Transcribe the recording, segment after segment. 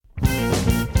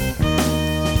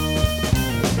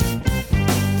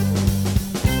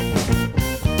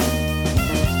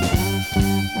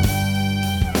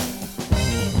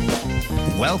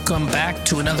welcome back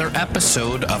to another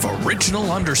episode of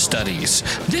Original Understudies.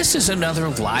 This is another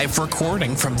live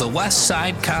recording from the West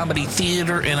Side Comedy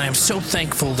Theater, and I'm so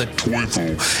thankful that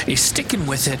Twinkle is sticking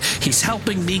with it. He's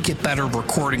helping me get better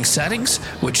recording settings,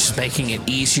 which is making it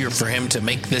easier for him to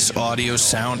make this audio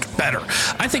sound better.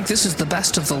 I think this is the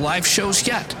best of the live shows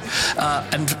yet.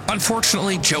 And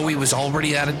unfortunately, Joey was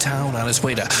already out of town on his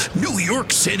way to New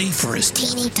York City for his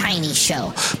teeny tiny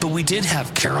show. But we did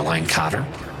have Caroline Cotter,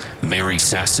 Mary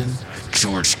Sasson,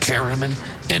 George Karaman,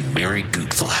 and Mary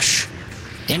Goodflesh.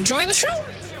 Enjoy the show.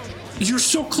 You're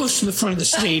so close to the front of the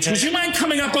stage. Would you mind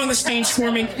coming up on the stage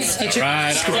for me?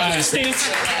 Right. The stage.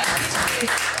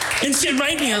 And sit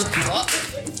right here.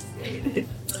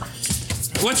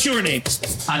 What's your name?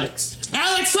 Alex.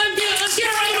 Alex, let's get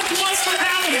a round of applause for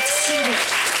Alex.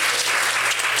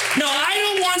 No, I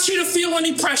don't want you to feel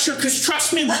any pressure, because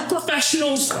trust me, we're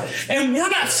professionals and we're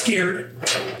not scared.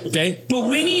 Okay? But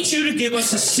we need you to give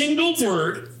us a single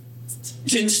word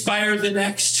to inspire the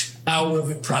next hour of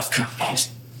improv comedy.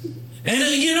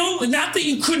 And not that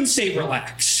you couldn't say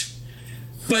relax,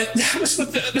 but that's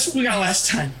what we got last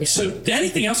time. So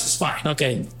anything else is fine.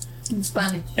 Okay. It's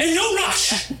funny. And no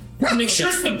rush. Make sure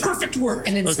it's the perfect word.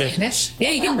 And in Spanish? Yeah,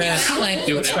 you can like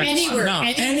any word. No.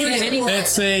 Any word.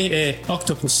 Let's say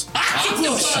octopus.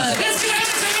 Octopus.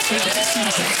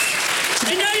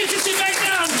 And now you can sit back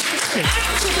down.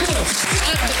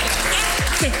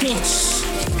 Octopus.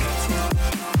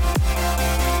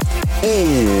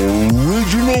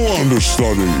 Original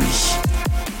Understudies.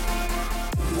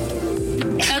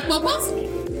 Octopus?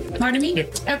 Pardon me?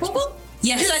 Octopus?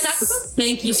 Yes. You like octopus?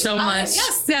 Thank you so much.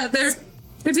 Yes, yeah, they're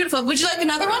beautiful. Would you like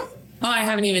another one? Oh, I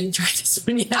haven't even tried this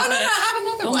one yet. Oh, no, have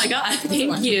another one. Oh my God,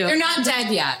 thank you. They're not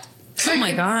dead yet. Oh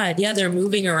my God, yeah, they're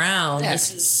moving around.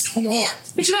 Yes. Would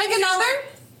you like another?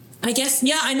 I guess,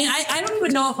 yeah, I mean, I don't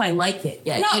even know if I like it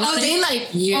yet. No, You know they like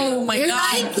you. Oh my They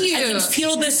God. like you. I can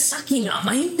feel this sucking on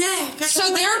my neck. So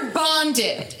they're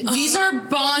bonded. These are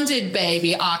bonded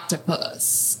baby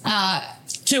octopus.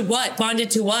 To what? Bonded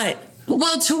to what?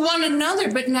 Well, to one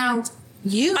another, but now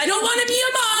you. I don't want to be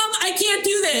a mom. I can't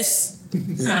do this.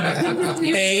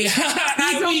 Hey,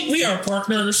 we are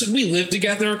partners. We live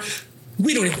together.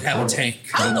 We don't even have a tank.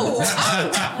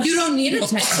 You don't need a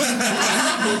tank.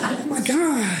 Oh my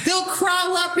God. They'll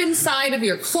crawl up inside of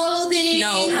your clothing.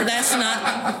 No, that's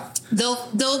not.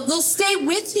 They'll stay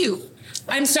with you.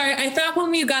 I'm sorry. I thought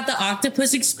when we got the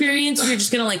octopus experience, we were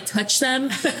just gonna like touch them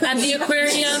at the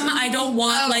aquarium. I don't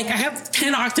want I have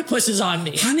 10 octopuses on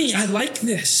me. Honey, I like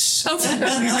this. Okay.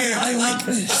 I like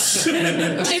this.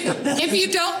 If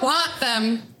you don't want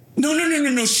them. No.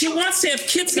 She wants to have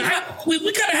kids.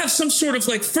 We gotta have some sort of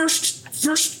like first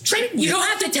training. You don't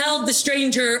have to tell the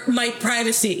stranger my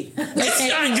privacy. It's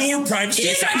not your privacy.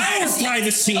 It's our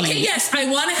privacy. Okay, yes, I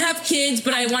want to have kids,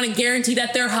 but I want to guarantee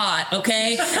that they're hot,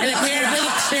 okay? And apparently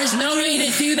there's no way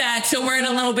to do that, so we're in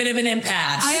a little bit of an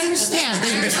impasse. I understand.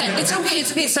 It's okay.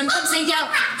 Sometimes they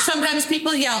yell. Sometimes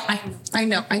people yell. I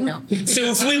know. So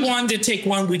if we wanted to take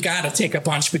one, we gotta take a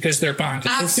bunch because they're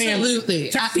bonded. Absolutely.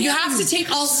 You have to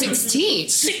take all 16.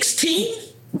 16?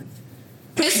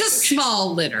 It's a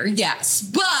small litter, yes,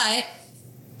 but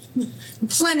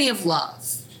plenty of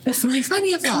love. Plenty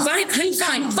of love. Fine, honey,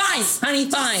 fine.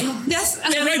 Yes. All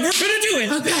right, we're gonna do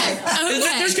it. Okay.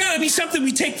 There's gotta be something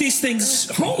we take these things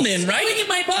home in, right? Look at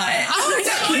my butt.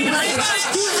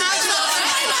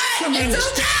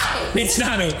 It's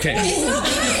not okay.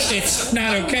 It's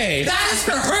not okay. That is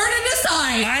for her to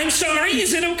decide. I'm sorry,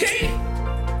 is it okay?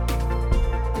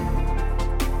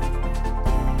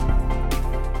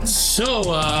 So,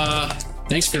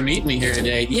 thanks for meeting me here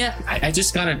today. Yeah. I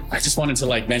just wanted to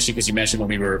like mention, because you mentioned when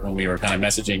we were kind of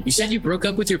messaging, you said you broke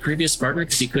up with your previous partner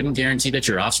because you couldn't guarantee that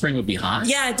your offspring would be hot.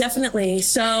 Yeah, definitely.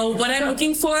 So what I'm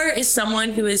looking for is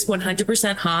someone who is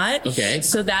 100% hot. Okay.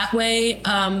 So that way,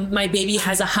 my baby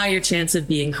has a higher chance of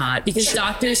being hot, because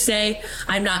doctors say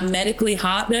I'm not medically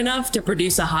hot enough to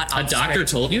produce a hot offspring. A doctor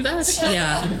told you that?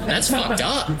 Yeah. That's fucked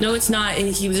up. No, it's not.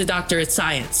 He was a doctor at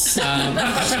science.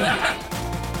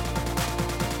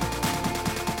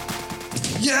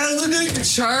 Yeah, look at your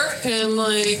chart and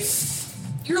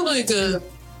you're like a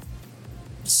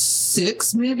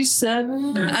 6, maybe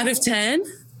 7 out of 10.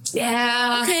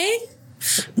 Yeah. Okay.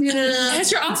 Yeah.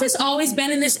 Has your office always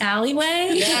been in this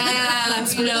alleyway? Yeah.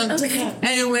 Okay.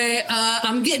 Anyway,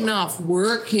 I'm getting off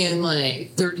work in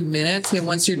 30 minutes, and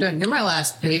once you're done, you're my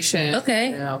last patient.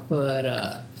 Okay. Yeah,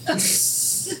 but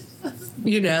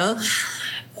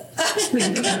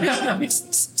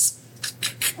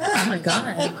Oh my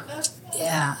God.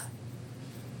 Yeah.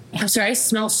 I'm sorry, I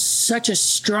smell such a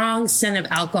strong scent of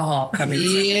alcohol coming.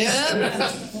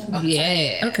 Yeah.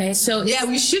 Yeah. Okay, so Yeah,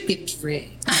 we should get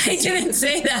free. I didn't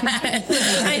say that.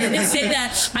 I didn't say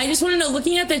that. I just want to know,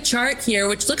 looking at the chart here,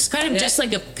 which looks kind of just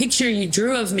like a picture you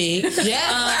drew of me.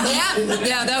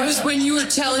 Yeah, that was when you were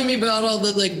telling me about all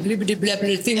the like blah, blah, blah,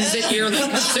 blah, things that you're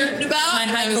like concerned about. My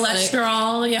high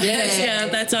cholesterol. Like, yeah,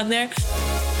 that's on there.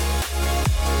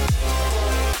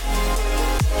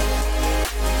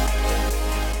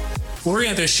 We're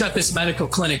going to shut this medical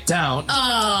clinic down.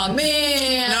 Oh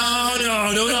man.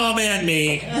 No, man,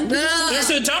 me. No.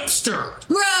 There's a dumpster.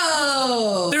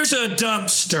 Bro. There's a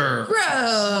dumpster.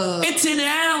 Bro. It's an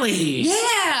alley.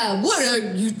 Yeah. What are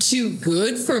you too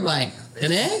good for my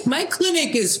clinic? My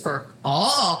clinic is for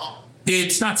all.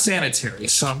 It's not sanitary,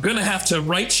 so I'm going to have to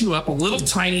write you up a little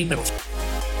tiny note.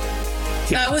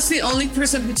 That was the only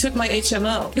person who took my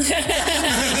HMO.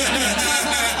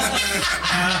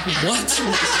 What?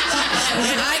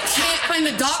 I can't find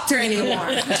a doctor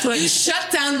anymore. So you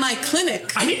shut down my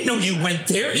clinic. I didn't know you went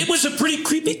there. It was a pretty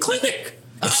creepy clinic.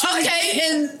 Okay,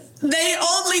 and they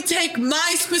only take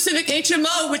my specific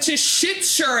HMO, which is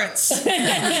shitsurance.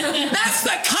 That's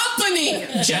the company.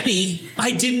 Jenny,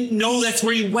 I didn't know that's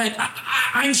where you went.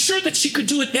 I'm sure that she could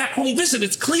do it at home visit.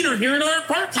 It's cleaner here in our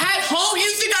apartment. At home?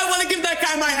 You think I want to give that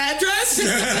guy my address?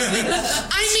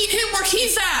 I meet him where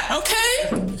he's at,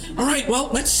 okay? All right, well,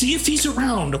 let's see if he's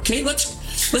around, okay? Let's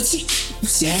see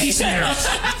if he's there.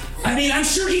 I mean, I'm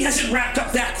sure he hasn't wrapped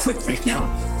up that quick right now.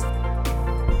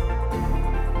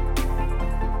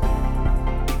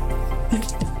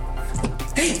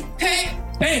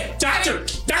 Hey, doctor!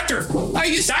 Are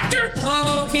you doctor?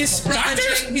 Oh, he's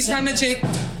rummaging. He's rummaging.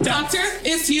 Doctor,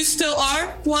 if you still are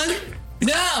one.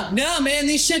 No, man,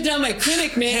 they shut down my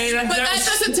clinic, man. Hey, But that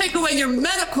doesn't take away your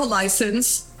medical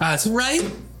license, right?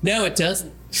 No, it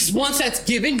doesn't. 'Cause once that's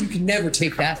given, you can never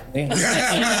take that away.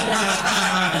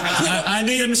 I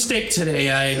made a mistake today.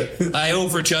 I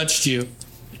overjudged you.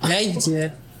 Yeah, you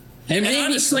did. It made me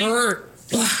honestly- hurt.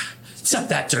 It's not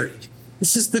that dirty.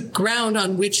 This is the ground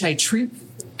on which I treat you.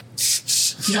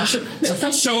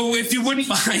 So, if you wouldn't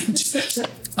mind,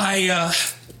 I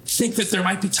think that there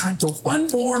might be time for one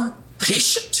more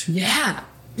patient. Yeah.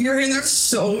 You're in there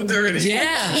so dirty.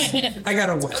 Yeah. I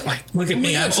gotta wet my. Look at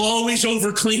me. I'm always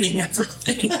over cleaning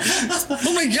everything.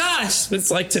 Oh my gosh. It's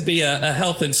like to be a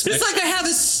health inspector. It's like I have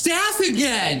a staff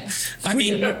again. I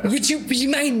mean, Would you be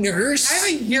my nurse? I have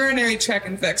a urinary tract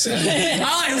infection.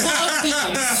 I love these.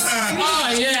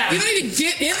 Oh, yeah. You don't even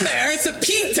get in there. It's a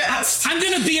pee test. I'm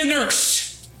gonna be a nurse.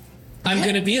 I'm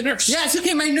gonna be a nurse. Yeah, it's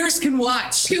okay. My nurse can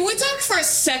watch. Can we talk for a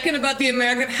second about the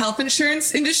American health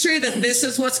insurance industry, that this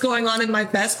is what's going on in my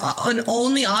best and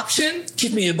only option?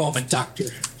 Give me a moment, doctor.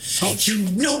 Oh, you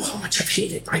know how much I've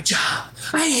hated my job.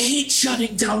 I hate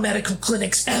shutting down medical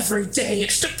clinics every day.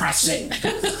 It's depressing.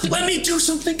 Let me do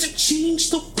something to change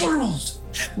the world.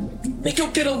 Maybe I'll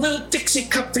get a little Dixie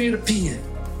cup for you to pee in.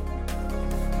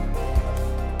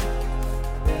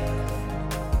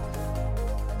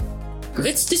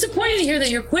 It's disappointing to hear that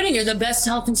you're quitting. You're the best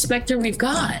health inspector we've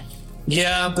got.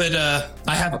 Yeah, but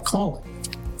I have a calling.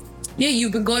 Yeah,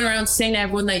 you've been going around saying to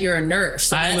everyone that you're a nurse.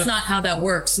 That's not how that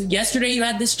works. Yesterday you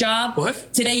had this job.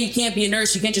 What? Today you can't be a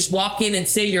nurse. You can't just walk in and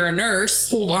say you're a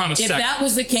nurse. Hold on a If second. that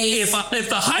was the case, If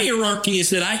the hierarchy is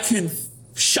that I can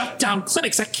shut down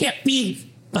clinics, I can't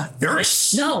be a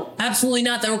nurse. no, absolutely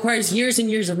not. That requires years and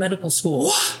years of medical school.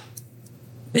 What?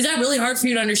 Is that really hard for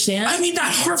you to understand? I mean, not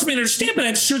hard for me to understand, but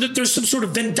I'm sure that there's some sort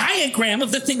of Venn diagram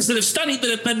of the things that I've studied that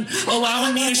have been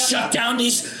allowing me to shut down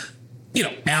these,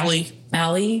 alley.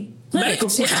 Medical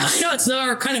clinics. Yeah, I know, it's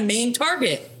our kind of main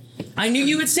target. I knew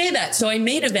you would say that, so I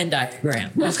made a Venn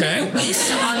diagram. Okay. On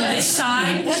this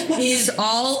side is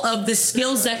all of the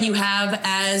skills that you have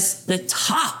as the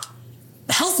top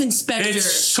health inspector. It's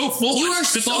so full. You are It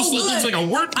so also good. looks like a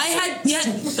word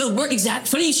puzzle. Exact.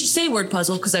 Funny you should say word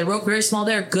puzzle, because I wrote very small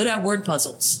there. Good at word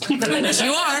puzzles. You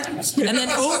are. And then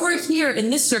over here in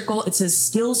this circle, it says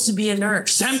skills to be a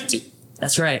nurse. It's empty.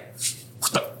 That's right.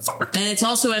 What the fuck? And it's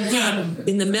also empty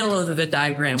in the middle of the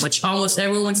diagram, which almost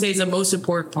everyone says is the most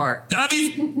important part. I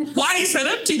mean, why is that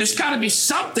empty? There's got to be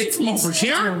something from over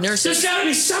here. Nurses. There's got to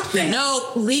be something.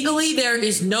 No, legally there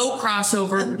is no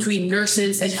crossover between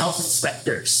nurses and health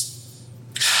inspectors.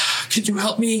 Could you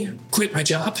help me quit my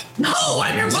job? No,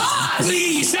 I'm your boss.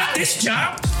 Please, not this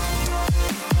job.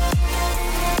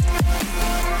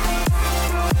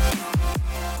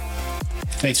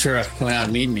 Thanks for coming out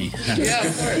and meeting me. Yeah,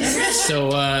 of course.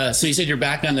 So you said you're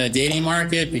back on the dating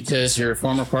market because your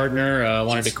former partner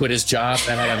wanted to quit his job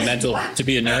and had to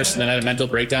be a nurse, and then had a mental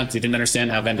breakdown because he didn't understand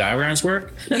how Venn diagrams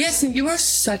work. Yes, and you are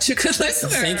such a good listener.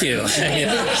 Thank you.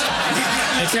 Yeah.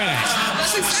 That's right.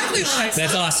 That's exactly what I said.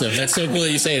 That's awesome. That's so cool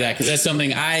that you say that, because that's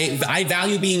something I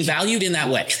value, being valued in that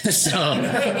way. So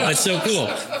that's so cool.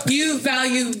 You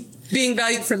value being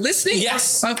valued for listening?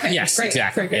 Yes. Okay. Yes, great.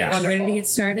 exactly. Great. Yeah. Ready to get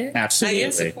started? Absolutely.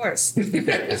 Yes, of course.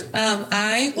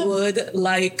 I would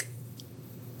like.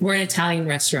 We're an Italian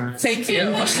restaurant. Thank you.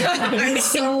 I'm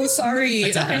so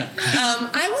sorry.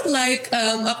 I would like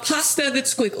a pasta that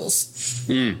squiggles.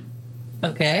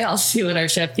 Okay, I'll see what our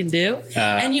chef can do.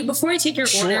 And before I take your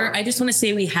order, I just want to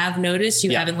say we have noticed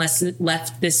you haven't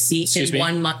left this seat in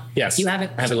 1 month. Yes. You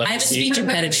haven't. I haven't left I have the a seat. speech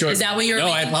impediment. Sure. Is that what you're? No,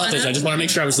 I apologize. I just want to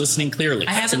make sure I was listening clearly.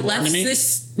 I haven't left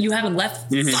this. You haven't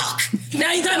left. Fuck.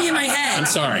 Now you got me in my head. I'm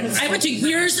sorry. I went to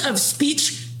years of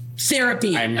speech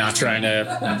therapy. I'm not trying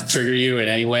to trigger you in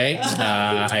any way.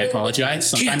 I apologize.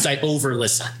 Sometimes I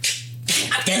over-listen.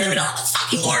 I'm getting it all the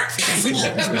fucking work.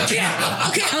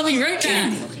 Okay, I'll be right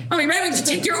back. I'll be right back to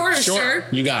take your order, sir.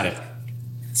 You got it.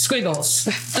 Squiggles.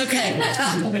 Okay.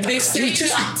 They say You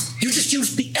just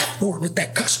used the F word with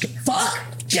that customer. Fuck.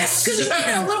 Yes, because you're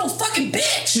a little fucking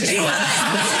bitch.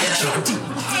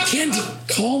 Candy,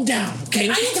 calm down, okay?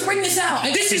 I need to bring this out.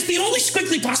 This is the only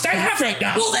squiggly pasta I have right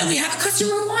now. Well, then we have a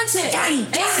customer who wants it. Fine,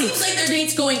 And it seems like their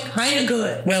date's going kind of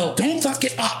good. Well, don't fuck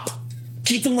it up.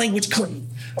 Keep the language clean.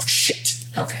 Oh, shit.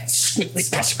 Okay. Squiggly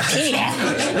pasta.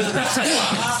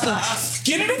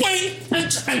 Get it away.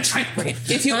 I'm trying to wait.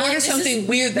 if you order This something is-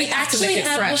 weird, they We have to actually make it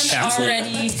have fresh. one Absolutely.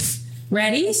 already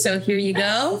ready, so here you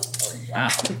go. Wow.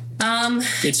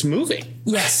 It's moving.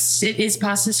 Yes, it is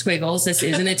Pasta Squiggles. This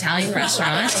is an Italian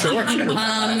restaurant.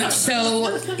 Sure.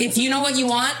 So if you know what you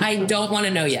want, I don't want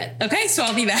to know yet. Okay, so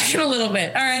I'll be back in a little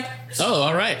bit. All right. Oh,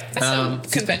 all right.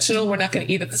 Conventional, we're not going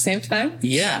to eat at the same time.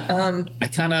 Yeah. I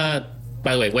kind of.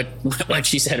 By the way, what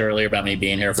she said earlier about me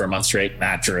being here for a month straight,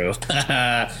 not true.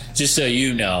 Just so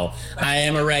you know, I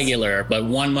am a regular, but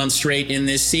 1 month straight in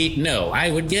this seat, no,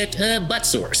 I would get butt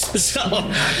sores. So,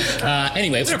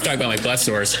 anyway, we're talking about my butt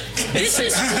sores. This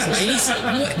is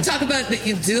crazy. Talk about that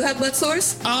you do have blood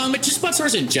sores? Just butt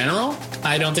sores in general.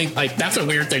 I don't think, that's a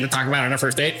weird thing to talk about on a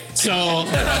first date. So,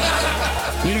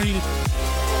 we don't even.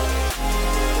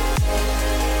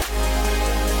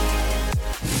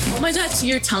 Oh my God, so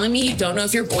you're telling me you don't know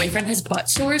if your boyfriend has butt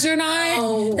sores or not?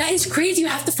 Oh. That is crazy. You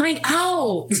have to find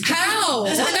out. How?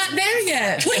 We're not there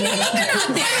yet. Wait, no, you're not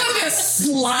there. I'm a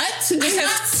slut. I'm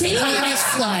not saying you're a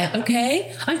slut,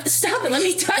 okay? Stop it. Let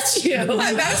me touch you. I'm not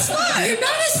a slut. You're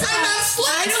not a slut. I'm not a slut.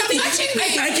 I don't think Touching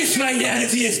me. I just find out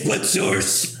if he has blood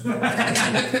sores.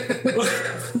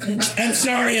 I'm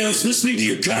sorry, I was listening to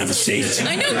your conversation.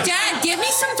 I know, Dad. Give me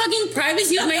some fucking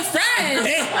privacy with my friend.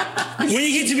 Hey, when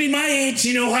you get to be my age,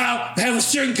 you know how I have a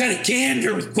certain kind of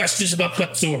candor with questions about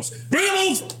butt sores. Bring them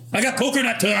over. I got poker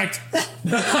nut tonight. Poker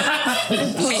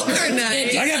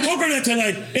night. I got poker nut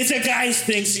tonight. It's a guy's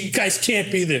thing, so you guys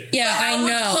can't be there. Yeah, I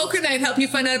know. Poker night help you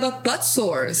find out about butt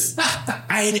sores.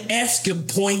 I had asked him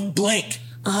point blank.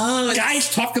 Oh,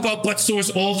 Guys talk about butt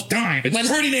sores all the time. It's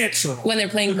pretty natural. When they're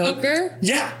playing poker?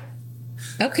 Yeah,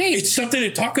 Okay. it's something to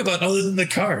talk about other than the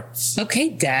cards. Okay,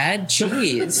 Dad.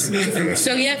 Jeez.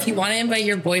 So, yeah, if you want to invite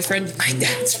your boyfriend to my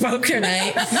dad's poker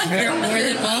night, you're more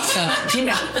than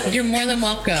welcome. You're more than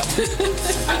welcome.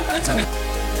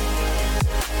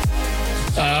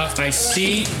 I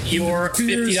see your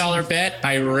 $50 bet.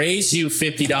 I raise you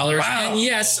 $50. Wow. And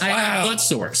yes, I have butt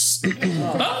sores.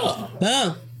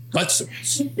 oh. Butt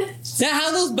sores. Now,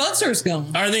 how those butt sores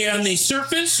going? Are they on the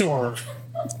surface or?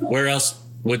 Where else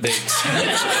would they?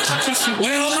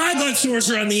 Well, my butt sores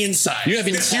are on the inside. You have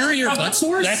interior butt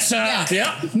sores? That's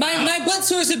yeah. My butt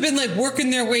sores have been like working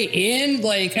their way in,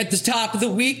 like at the top of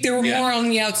the week. They were Yeah. more on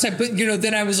the outside, but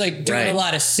then I was like doing Right. a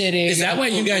lot of sitting. Is that why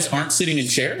you guys aren't sitting in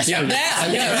chairs? Yeah.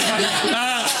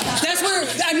 That's where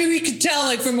we could tell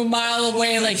like from a mile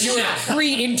away, like you're a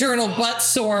pre-internal butt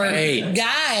sore Right.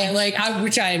 guy. Like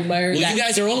which I admire. Well, that. you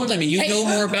guys are older than me. You know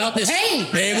more about this. Hey,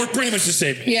 Hey, we're pretty much the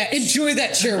same. yeah, enjoy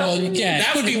that chair while you can.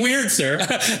 That would be weird, sir.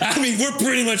 I mean, we're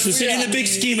pretty much the same in the big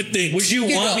scheme of things. Would you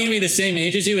want me to be the same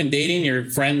age as you and dating your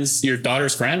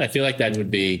daughter's friend? I feel like that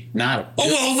would be not. Oh,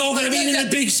 well, no, but I mean, in the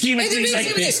big scheme of In the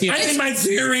things, big like, scheme of I'm in my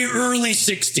very early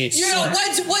 60s. You know,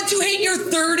 once you hit your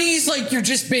 30s, like you're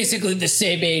just basically the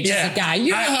same age as a guy.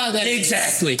 You know how that is.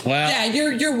 Exactly. Well, Yeah,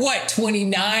 you're what,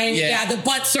 29? Yeah. Yeah, the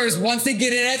butt sores, once they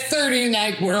get in at 30,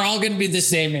 like we're all gonna be the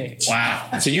same age. wow.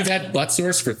 So you've had butt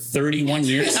sores for 31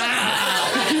 years?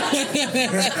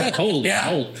 Hold. Yeah.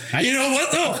 Hold. You know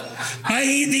what though? I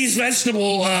eat these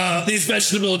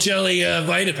vegetable jelly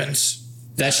vitamins.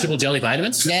 Vegetable jelly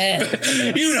vitamins? Yeah.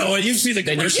 You know it. You've seen the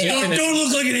commercial. Don't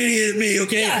look like an idiot at me,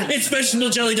 okay? Yeah. It's vegetable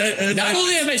jelly. Not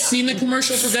only have I seen the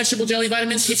commercial for vegetable jelly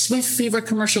vitamins, it's my favorite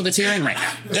commercial that's airing right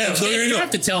now. Yeah, so there you You go. don't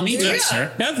have to tell me this,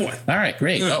 sir. Have one. All right,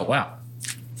 great. Oh, wow.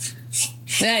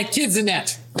 Yeah, kids in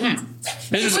that. Wait,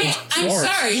 I'm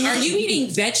sorry. Are you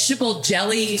eating vegetable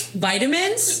jelly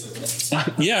vitamins?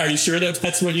 Yeah, are you sure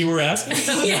that's what you were asking?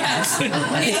 Yes. I'm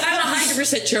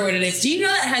 100% sure what it is. Do you know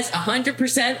that has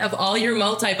 100% of all your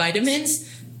multivitamins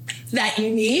that you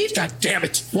need? God damn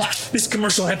it. What? This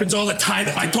commercial happens all the time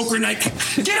at my poker night.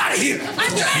 Get out of here.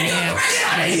 I'm trying to Get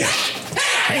out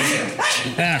of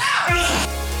here.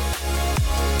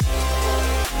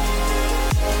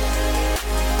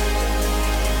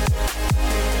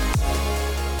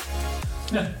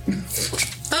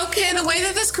 Okay, the way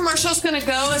that this commercial is going to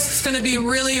go is it's going to be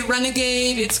really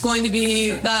renegade. It's going to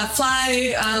be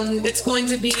fly. It's going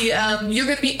to be you're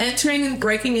going to be entering and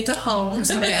breaking into homes.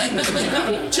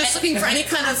 Just looking for any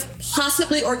kind of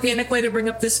possibly organic way to bring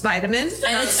up this vitamin.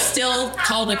 And it's still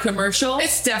called a commercial?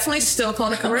 It's definitely still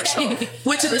called a commercial,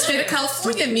 which in the state of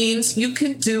California means you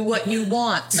can do what you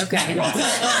want. Okay.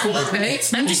 Okay.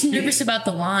 I'm just nervous about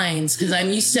the lines because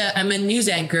I'm a news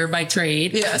anchor by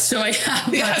trade. Yes. So I have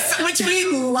Yes, which we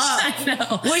love. I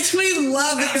know. Which we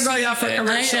love that you're going off for I know.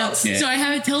 commercials. So I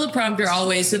have a teleprompter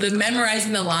always, so the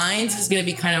memorizing the lines is going to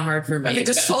be kind of hard for me. Okay,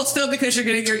 just hold still because you're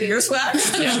getting your ears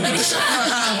waxed.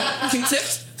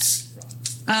 Q-tips.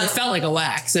 It felt like a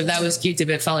wax. If that was Q-tip,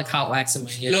 it felt like hot wax in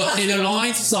my ear. Look, in the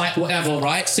lines, it's like whatever,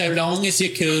 right? So long as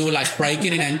you're cool, like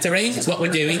breaking and entering, is what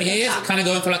we're doing here. Kind of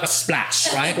going for like a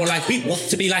splash, right? Or like we want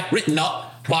to be like written up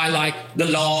by like the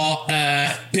law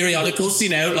periodicals, you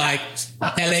know, like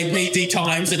LAPD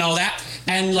Times and all that.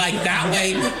 And like that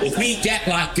way, if we get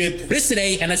like good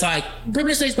publicity, and it's like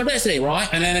publicity, right?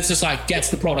 And then it's just like gets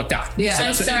the product out. Yeah.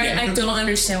 I'm sorry, I don't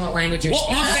understand what language you're What?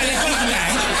 speaking.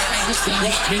 I just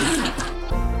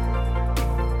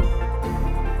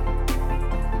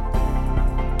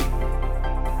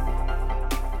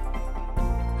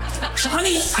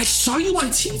Honey, I saw you on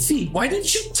TV. Why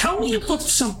didn't you tell me about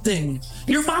something?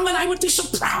 Your mom and I would be so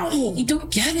proud. You don't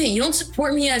get it. You don't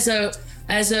support me as a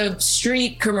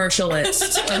street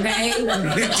commercialist, okay?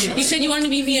 You said you wanted to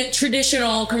be a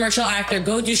traditional commercial actor.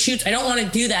 Go do shoots. I don't want to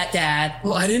do that, Dad.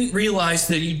 Well, I didn't realize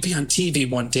that you'd be on TV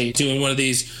one day doing one of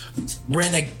these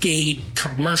renegade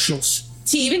commercials.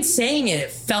 See, even saying it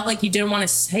felt like you didn't want to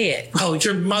say it. Oh,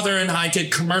 your mother and I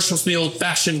did commercials the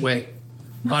old-fashioned way.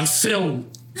 On film.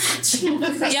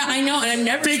 Yeah, I know, and I've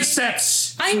never... Big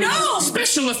sets. I know!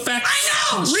 Special effects.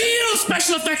 I know! Real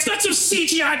special effects, not some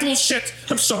CGI bullshit.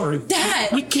 I'm sorry.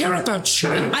 Dad! We care about you.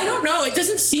 I don't know. It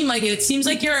doesn't seem like it. It seems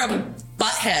like you're a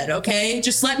butthead, okay?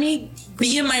 Just let me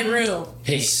be in my room.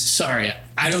 Hey, sorry,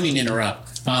 I don't mean to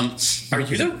interrupt. Are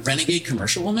you the renegade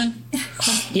commercial woman?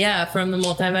 Yeah, from the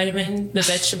multivitamin, the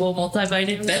vegetable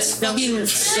multivitamin. That's fucking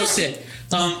so sick.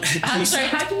 I'm sorry,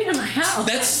 how'd you get in my house?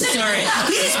 That's sorry.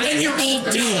 He's been your old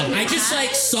dude. I just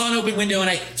like saw an open window and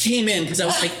I came in because I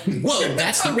was like, whoa,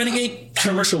 that's the renegade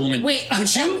commercial woman. Wait,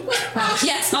 would you?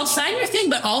 Yes, I'll sign your thing,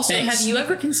 but also, Thanks. have you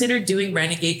ever considered doing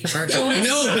renegade commercials?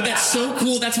 No, but that's so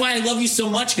cool. That's why I love you so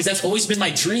much because that's always been my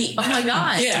dream. Oh my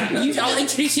god. Yeah. I'll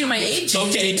introduce you to my agent.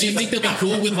 Okay, do you think they'll be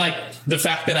cool with like the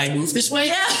fact that I moved this way?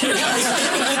 Yeah.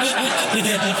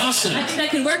 Awesome. I think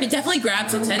that could work. It definitely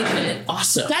grabs attention.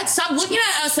 Awesome. Dad, stop looking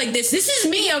at us like this. This is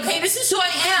me, okay? This is who I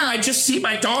am. I just see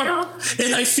my daughter,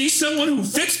 and I see someone who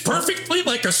fits perfectly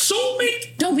like a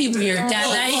soulmate. Don't be weird, Dad.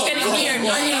 Now you're getting weird.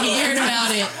 Don't get weird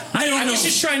about it. I was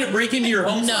just trying to break into your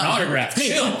home for an autograph.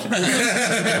 Chill.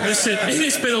 Listen, it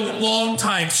has been a long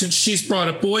time since she's brought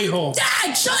a boy home.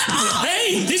 Dad, shut up!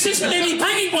 Hey, this is maybe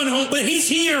bringing one home, but he's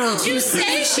here. You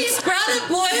say she's brought a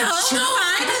boy home?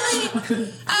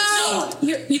 Oh, oh,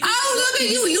 look at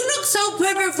you. You look so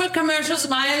perfect for commercials,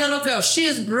 my little girl. She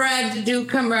is bred to do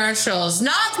commercials.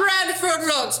 Not bred for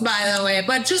looks, by the way,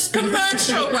 but just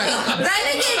commercial work.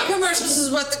 Renegade commercials is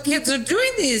what the kids are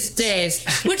doing these days.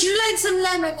 Would you like some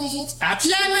lemonade?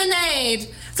 Absolutely. Lemonade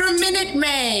from Minute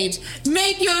Maid.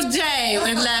 Make your day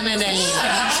with lemonade.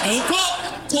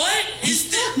 What?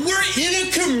 We're in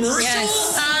a commercial?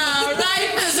 Yes. Oh,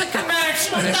 life is a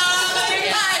commercial. Darling,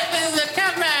 life is a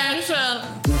commercial.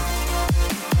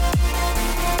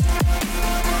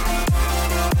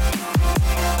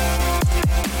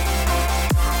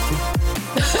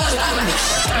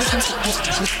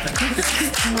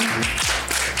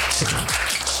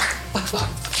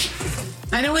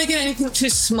 I don't want to get anything too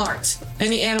smart.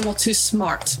 Any animal too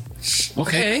smart.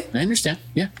 Okay. I understand.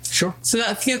 Yeah. Sure. So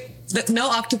no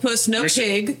octopus, no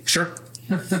pig. Sure.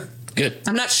 Good.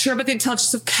 I'm not sure about the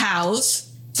intelligence of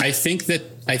cows. I think that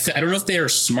I don't know if they are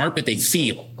smart, but they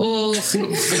feel. Oh,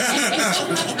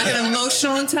 an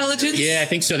emotional intelligence. Yeah, I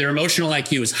think so. Their emotional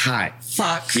IQ is high.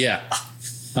 Fuck. Yeah.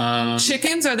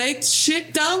 Chickens, are they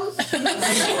shit dumb?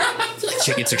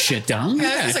 Chickens are shit dumb.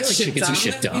 Yeah, it's like chickens are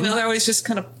shit dumb. You know, they're always just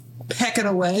kind of pecking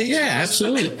away. Yeah,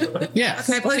 absolutely. Yeah.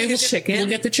 Okay, well, you get chicken. We'll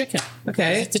get the chicken.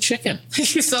 Okay. Get the chicken.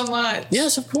 Thank you so much.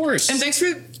 Yes, of course. And thanks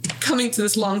for coming to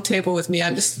this long table with me.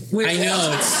 I know.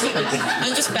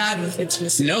 I'm just bad with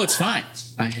intimacy. No, it's fine.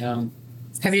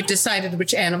 Have you decided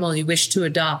which animal you wish to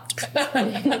adopt? Is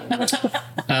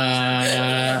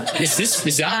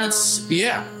that?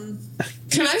 Yeah.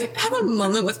 Can I have a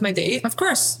moment with my date? Of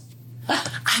course.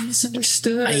 I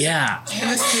misunderstood. Yeah.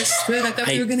 I misunderstood. I thought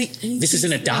we were going to eat. This is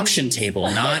an adoption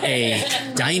table, not a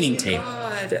dining table.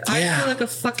 I feel like a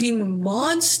fucking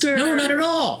monster. No, not at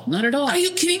all. Not at all. Are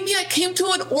you kidding me? I came to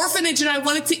an orphanage and I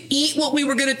wanted to eat what we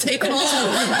were going to take home.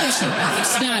 It's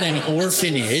not an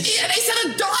orphanage. Yeah, they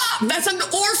said adopt. That's an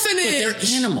orphanage. But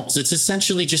they're animals. It's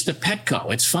essentially just a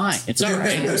Petco. It's fine. It's all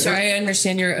right. Sorry, I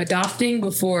understand you're adopting.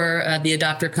 Before the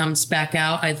adopter comes back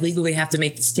out, I legally have to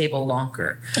make this table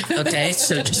longer. Okay,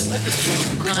 so just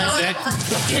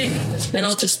then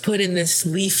I'll just put in this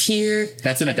leaf here.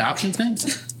 That's an adoption thing?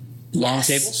 Long Yes,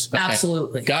 tables? Okay.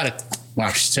 absolutely. Got it.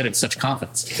 Wow, she said it with such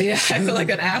confidence. Yeah, I feel like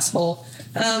an asshole.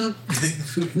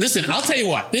 Listen, I'll tell you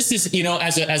what. This is,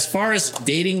 as far as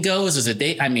dating goes, as a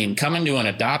date, coming to an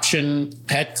adoption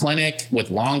pet clinic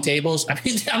with long tables. I'm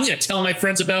going to tell my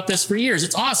friends about this for years.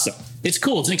 It's awesome. It's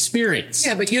cool. It's an experience.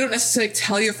 Yeah, but you don't necessarily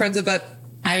tell your friends about.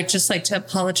 I would just like to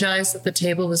apologize that the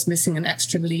table was missing an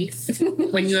extra leaf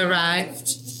when you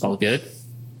arrived. All good.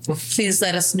 Please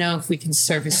let us know if we can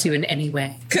service you in any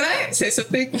way. Can I say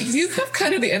something? You have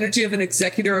kind of the energy of an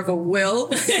executor of a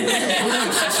will. Have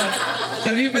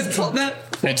you been told that?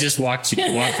 I just walked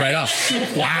right off.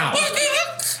 Wow.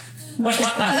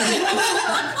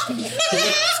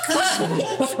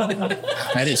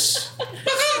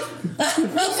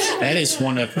 That is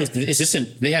one of. Is this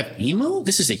they have emu?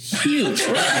 This is a huge.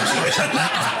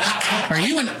 Are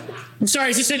you an? I'm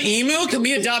sorry, is this an emu? Can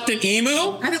we adopt an emu?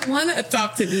 I don't want to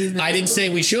adopt an emu. I didn't say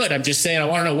we should. I'm just saying I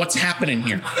want to know what's happening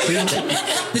here.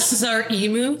 This is our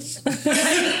emu.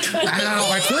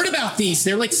 Wow, I've heard about these.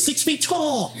 They're like 6 feet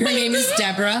tall. Her name is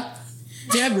Deborah.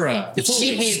 Deborah.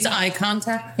 She hates eye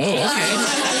contact. Oh,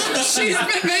 okay. She's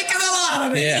been making a lot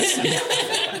of it. Yeah.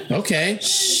 Okay.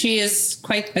 She is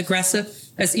quite aggressive,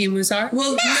 as emus are.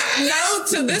 Well, now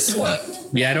to this one.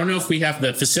 Yeah, I don't know if we have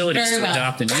the facilities Very to well.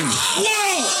 adopt an emu.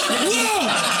 Whoa!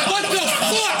 What the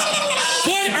fuck?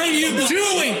 What are you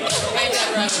doing? Wait,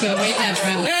 Deborah. Wait,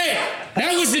 Deborah. Hey,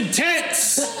 that was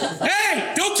intense.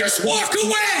 Hey, don't just walk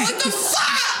away. What the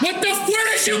fuck? What the? Where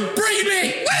did you bring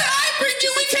me? Where did I bring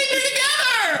you? We came here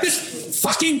together. This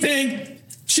fucking thing.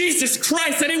 Jesus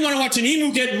Christ, I didn't want to watch an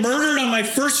emu get murdered on my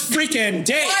first freaking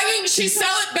date. Why didn't she sell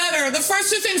it better? The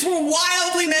first two things were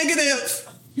wildly negative.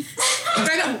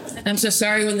 I'm so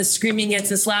sorry when the screaming gets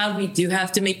this loud. We do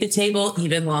have to make the table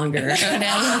even longer.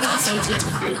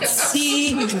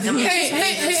 See?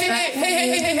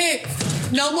 Hey.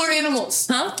 No more animals.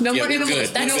 Huh? No more we're animals. good.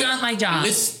 That's not my job.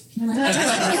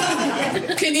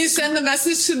 Can you send the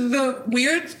message to the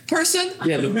weird person?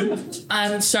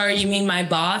 I'm sorry, you mean my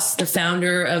boss, the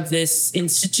founder of this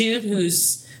institute,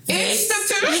 who's...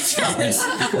 Institute?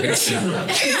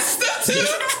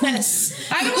 Yes.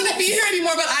 I don't want to be here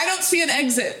anymore, but I don't see an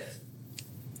exit.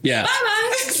 Yeah.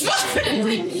 Bye-bye.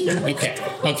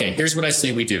 Okay. Here's what I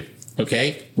say we do.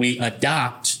 Okay, we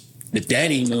adopt the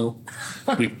dead emu.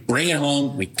 We bring it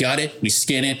home. We gut it. We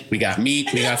skin it. We got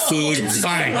meat. We got food.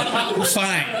 Fine.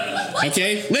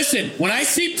 Okay. Listen, when I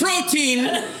see protein,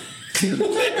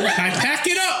 I pack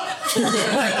it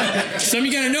up. Some of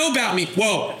you gotta know about me.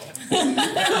 Whoa.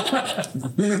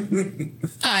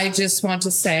 I just want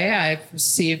to say I've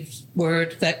received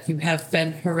word that you have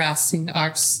been harassing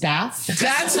our staff.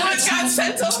 That's what got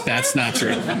sent over. That's not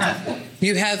true.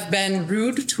 You have been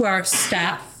rude to our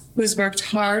staff, who's worked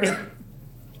hard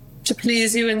to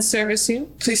please you and service you.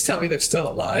 Please tell me they're still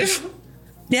alive.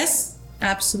 Yes,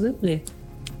 absolutely.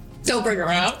 Don't bring her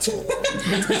out.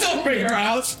 Don't bring her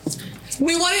out.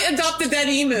 We want to adopt the dead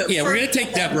emu. Yeah, we're gonna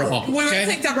take Deborah home. We're Okay? going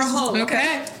to take Deborah home,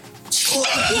 okay? What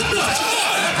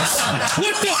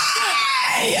the?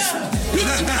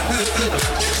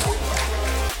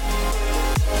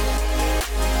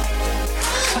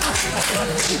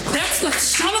 That's the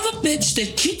son of a bitch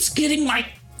that keeps getting my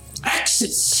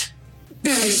exes.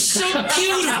 So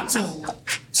beautiful.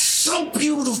 So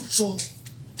beautiful.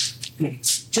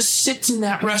 Just sits in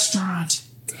that restaurant.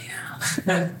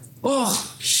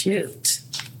 Oh, Shoot.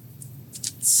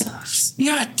 Sucks.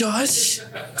 yeah, it does.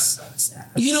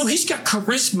 You know, he's got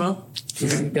charisma.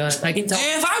 I can tell.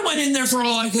 If I went in there for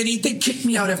all I could eat, they'd kick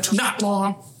me out after not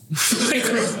long.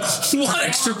 One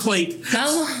extra plate. How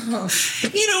long?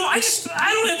 You know, I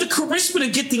don't have the charisma to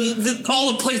get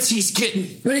all the plates he's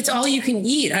getting. But it's all you can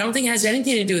eat. I don't think it has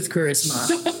anything to do with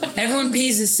charisma. Everyone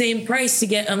pays the same price to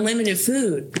get unlimited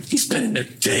food. He's been in there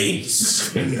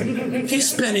days.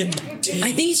 He's been in there days.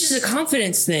 I think it's just a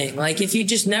confidence thing. Like if you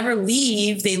just never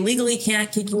leave, they legally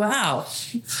can't kick you out.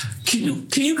 Can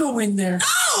you go in there?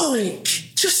 No!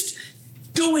 Just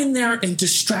go in there and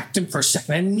distract him for a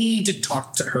second. I need to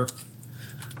talk to her.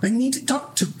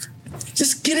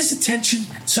 Just get his attention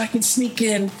so I can sneak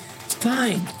in. It's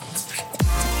fine.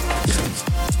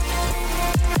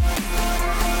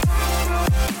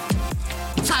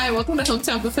 Hi, welcome to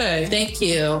Hometown Buffet. Thank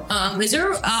you. Is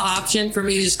there an option for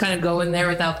me to just kind of go in there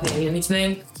without paying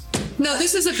anything? No,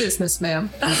 this is a business, ma'am.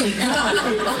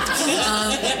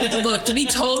 Look, to be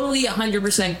totally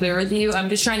 100% clear with you, I'm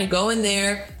just trying to go in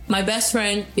there. My best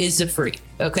friend is a freak,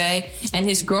 okay? And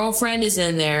his girlfriend is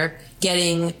in there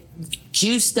getting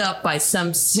juiced up by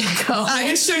some sicko. I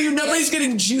can show you nobody's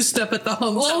getting juiced up at the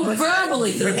Hometown Well, Buffet.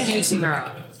 verbally, they're juicing her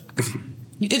up.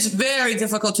 It's very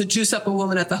difficult to juice up a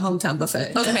woman at the Hometown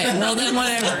Buffet. Okay, well then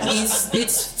whatever.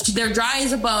 They're dry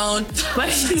as a bone, but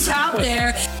he's out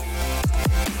there.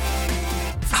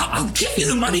 I'll give you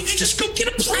the money. You just go get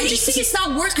a plate. I just think it's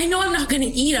not worth. I know I'm not going to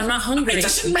eat. I'm not hungry. It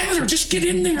doesn't matter. Just get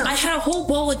in there. I had a whole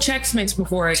bowl of Chex Mix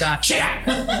before I got here. Jack,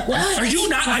 are you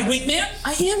not my wingman?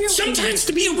 I am your Sometimes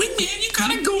to be a wingman, you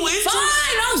gotta go in.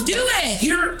 Fine, I'll do it.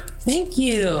 Here. Thank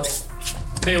you.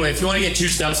 Anyway, if you want to get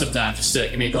juiced up sometime, just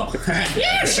give me a call.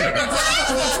 Yeah, sure.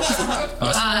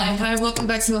 Hi, welcome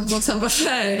back to the Hometown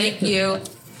Buffet. Thank you.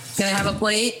 Can I have a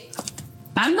plate?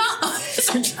 I'm not.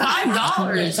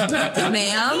 $5,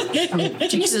 ma'am.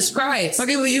 Jesus Christ.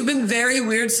 Okay, well, you've been very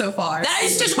weird so far. That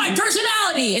is just my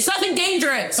personality. It's nothing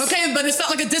dangerous. Okay, but it's not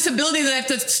like a disability that I have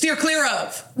to steer clear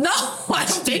of. No, I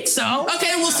don't think so.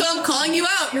 Okay, well, so I'm calling you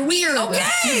out. You're weird.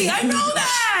 Okay, I know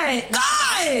that. God.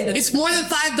 It's more than $5.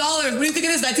 What do you think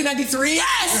it is, 1993?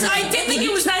 Yes, I did think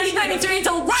it was 1993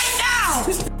 until right now.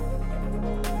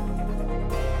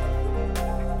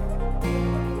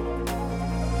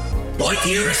 What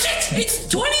year is it? It's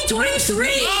 2023.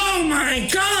 Oh my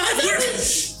God!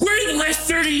 Where did the last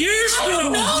 30 years go?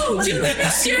 Oh no! Dude, I've been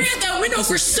staring at that window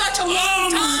for such a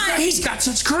long time. He's got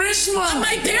such charisma.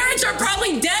 My parents are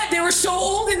probably dead. They were so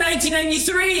old in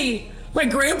 1993. My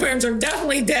grandparents are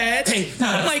definitely dead. Hey,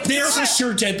 they're for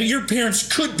sure dead, but your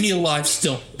parents could be alive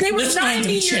still. They were Let's find 90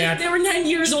 them, years. Chad. They were 9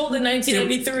 years old in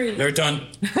 1993. They're done.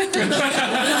 And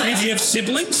do you have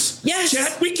siblings? Yes.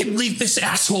 Chad, we can leave this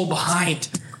asshole behind.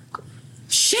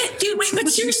 Shit, dude, wait, but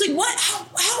seriously, what? How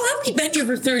have we been here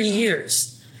for 30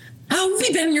 years? How have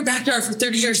we been in your backyard for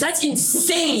 30 years? That's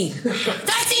insane.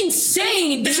 That's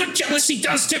insane. That's what jealousy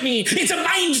does to me. It's a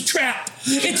mind trap.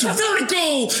 It's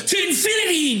vertigo to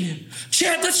infinity.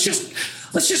 Chad, let's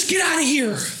just get out of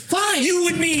here. Fine. You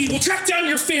and me, we'll track down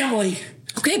your family.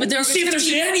 Okay, but there's See if there's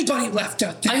anybody left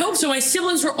out there. I hope so. My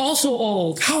siblings were also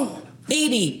old. How?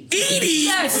 80. 80?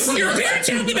 Yes. Your parents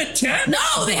had them at 10?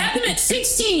 No, they had them at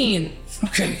 16.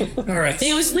 Okay, all right.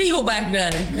 It was legal back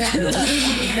then.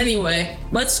 Anyway,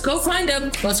 let's go find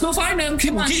them.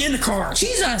 Come on. Get in the car.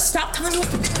 Jesus, stop telling me what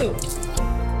to do.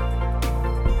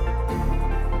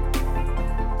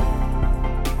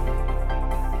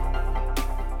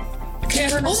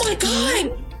 Oh my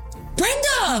God!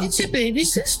 Brenda! It's your baby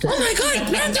sister. Oh my God,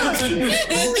 Brenda!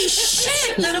 Holy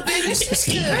shit! Little baby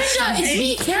sister. Brenda, it's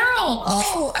me, Carol.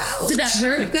 Oh, ouch. Did that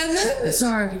hurt? That hurt.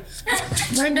 Sorry.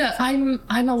 Brenda,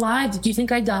 I'm alive. Did you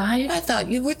think I died? I thought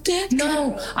you were dead.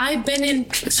 No, I've been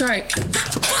in. Sorry.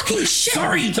 Fucking shit.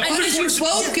 Sorry, the I others was- were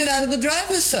Both get out of the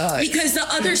driver's side. because the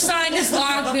other side is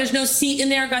locked. There's no seat in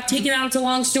there. Got taken out. It's a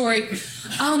long story.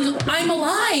 I'm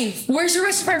alive. Where's the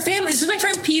rest of our family? This is my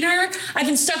friend Peter. I've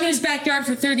been stuck in his backyard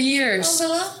for 30 years.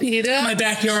 Hello, Peter. My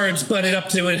backyard's butted up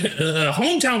to a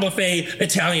hometown buffet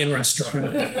Italian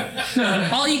restaurant.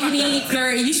 All you can eat for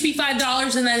it used to be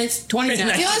 $5 and then it's 20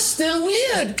 now. You're still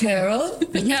weird, Carol.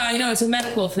 Yeah, I know it's a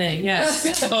medical thing.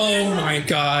 Yes. Oh my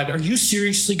God, are you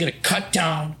seriously gonna cut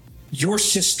down your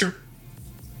sister?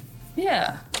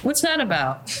 Yeah. What's that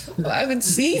about? I haven't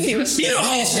seen you. You know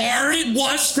how hard it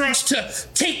was for us to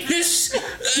take this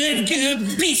and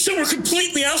be somewhere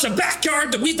completely else, a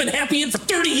backyard that we've been happy in for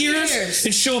 30 years,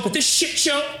 and show up at this shit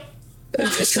show?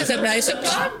 This is a nice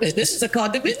apartment. This is a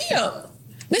condominium.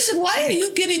 Listen, why are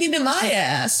you getting into my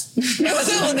ass? I was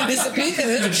the one that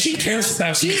disappeared. She cares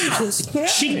about you. Jesus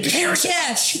Christ. She cares.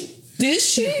 Yes. Did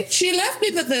she? She left me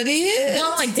for 30 years.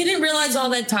 No, I didn't realize all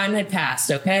that time had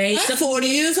passed, okay? I'm 40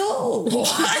 years old. What?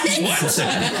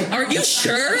 Are you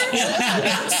sure?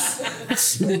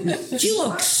 You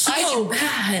look so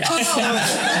bad. Oh,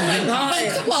 my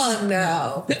God. Come on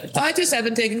now. I just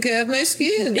haven't taken care of my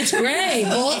skin. It's gray.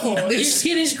 Awful. Your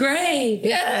skin is gray.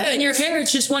 Yeah. And your hair,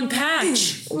 it's just one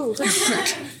patch.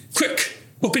 Quick,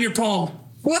 open your palm.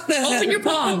 What the hell? Open your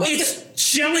palm. It's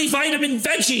jelly vitamin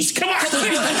veggies. Come on.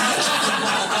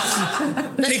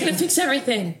 That's gonna fix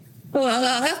everything. Well,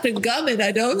 I'll have to gum it.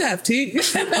 I don't have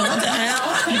teeth. What the hell?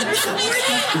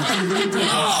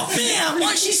 Oh, man.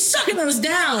 Why is she sucking those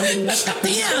down?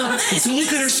 Damn.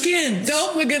 Look at her skin.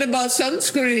 Don't forget about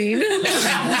sunscreen.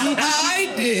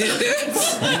 I did.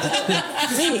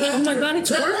 Oh my God,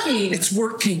 it's working. It's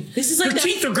working. This is like her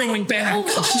teeth are growing back. Oh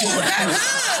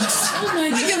my I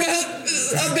God. give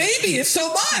a baby. It's so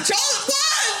much all at once.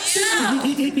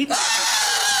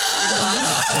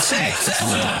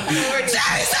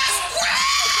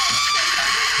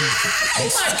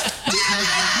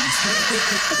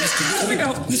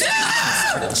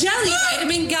 Jelly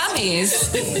vitamin gummies.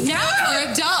 Now for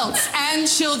adults and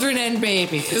children and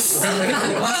babies. Put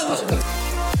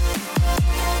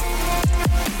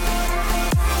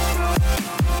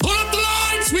up the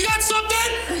lights. We got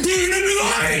something. Put the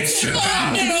lights.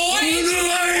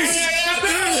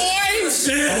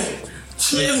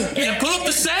 Yeah, pull up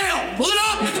the sail. Pull it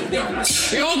up.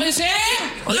 You open his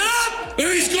hand? Pull it up.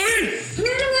 There he's going.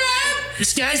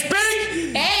 This guy's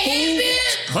big. Hey,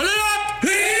 Pull it up.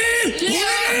 Pull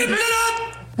it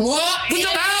up. what? Put the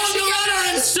bow on the rudder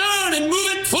and stern and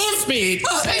move it full speed.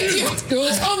 Oh, thank you.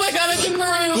 Oh my God, I've been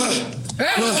marooned.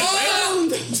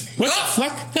 What the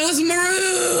fuck? I was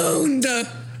marooned.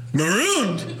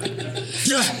 Marooned?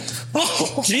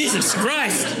 Oh, Jesus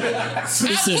Christ.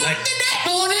 Listen,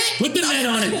 put the net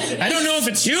on it. I don't know if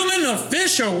it's human or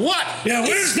fish or what. Yeah,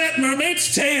 where's that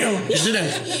mermaid's tail? Is it a...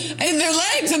 And their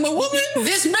legs. I'm a woman.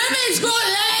 This mermaid's got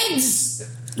legs.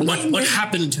 What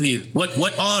happened to you?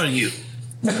 What are you?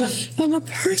 I'm a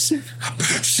person.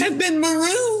 I've been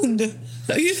marooned.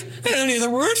 I don't need a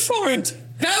word for it.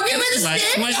 Now give me the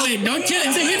stick. Wait, don't kill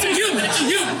it. It's a human.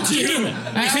 It's a human.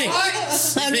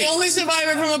 I'm the only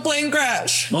survivor from a plane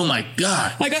crash. Oh my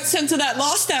God. I got sent to that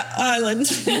lost island.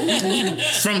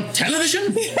 From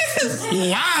television?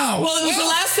 Wow. Well, it was the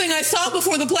last thing I saw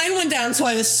before the plane went down, so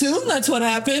I assume that's what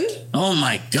happened. Oh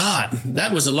my God.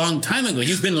 That was a long time ago.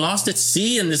 You've been lost at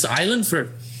sea in this island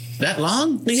for that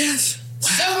long? Yes.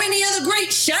 So many other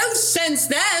great shows since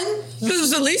then. This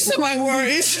is the least of my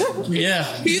worries. Yeah.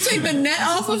 You take the net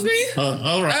off of me?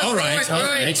 All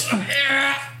right.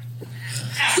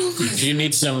 Do you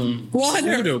need some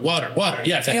Water. food or water? Water,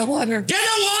 yeah. Yeah, water. Get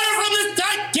the water from the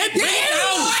tank! Get it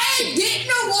down! Get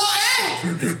no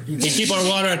water. We keep our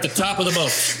water at the top of the boat.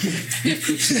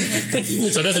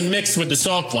 So it doesn't mix with the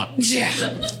salt one. Yeah.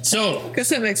 So, Guess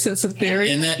that makes sense in theory.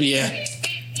 in that, yeah.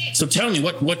 So tell me,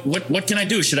 what can I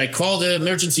do? Should I call the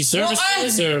emergency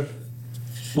services or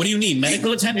what do you need?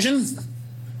 Medical attention?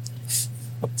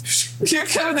 You're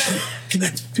coming. Can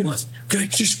I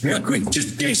just real quick,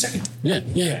 just give me a second.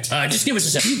 Yeah. Just give us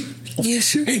a second. Yes,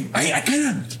 sir. Hey, I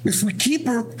kind of, if we keep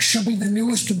her, she'll be the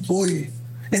newest employee.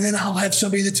 And then I'll have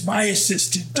somebody that's my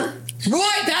assistant.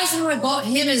 Right, that's why I got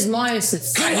him as my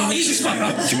assistant. He's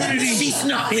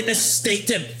not in a state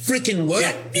to freaking work.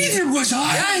 Yeah, neither was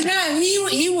I. Yeah,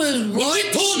 he was Well, we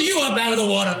pulled you up out of the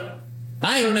water.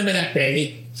 I remember that,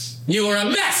 baby. You were a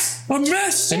mess. A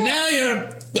mess. And now you're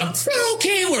a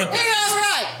okay worker. Hey, all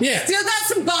right. Yeah. Still got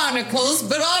some barnacles,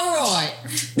 but all right.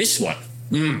 This one.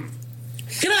 Can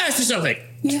I ask you something?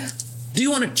 Yeah. Do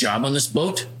you want a job on this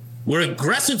boat? We're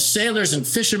aggressive sailors and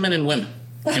fishermen and women.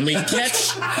 And we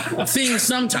catch things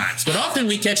sometimes, but often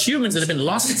we catch humans that have been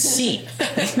lost at sea.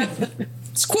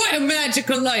 It's quite a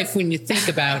magical life when you think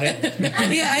about it.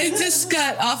 Yeah, I just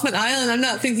got off an island. I'm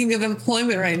not thinking of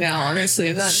employment right now, honestly.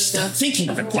 I'm not. Stop thinking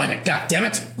of employment,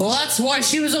 goddammit. Well, that's why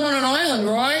she was on an island,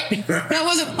 right? I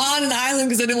wasn't on an island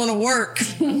because I didn't want to work.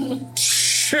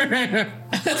 No.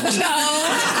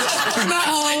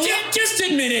 Just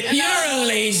admit it. You're a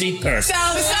lazy person.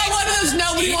 No, it's not one of those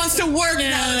nobody wants to work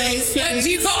nowadays. Have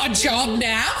you got a job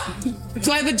now?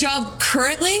 Do I have a job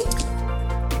currently?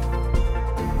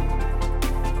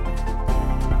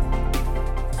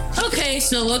 Okay,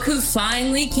 so look who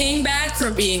finally came back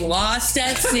from being lost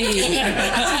at sea.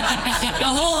 The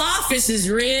whole office is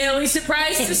really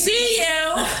surprised to see you.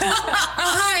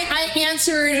 Hi, I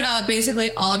answered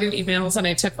basically all of your emails and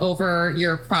I took over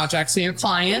your projects and your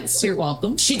clients. You're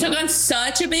welcome. She took on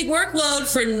such a big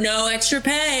workload for no extra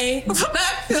pay.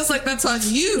 That feels like that's on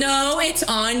you. No, it's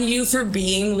on you for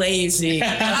being lazy.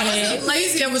 I wasn't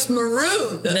lazy, I was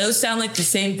marooned. Those sound like the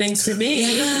same things to me.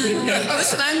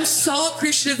 Listen, I'm so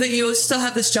appreciative that you still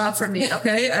have this job for me,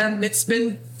 okay? It's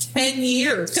been 10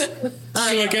 years. So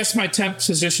I guess my temp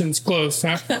position's closed,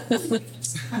 huh?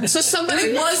 So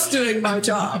somebody was doing my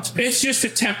job. It's just a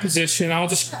temp position. I'll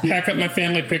just pack up my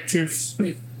family pictures.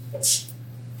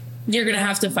 You're going to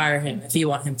have to fire him if you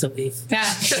want him to leave. Yeah.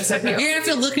 You're going to have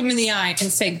to look him in the eye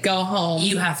and say, go home.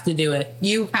 You have to do it.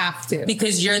 You have to.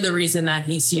 Because you're the reason that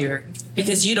he's here.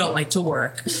 Because you don't like to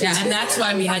work. Yeah. And that's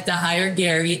why we had to hire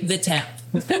Gary, the temp.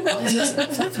 We'll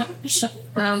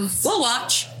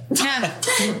watch. Yeah.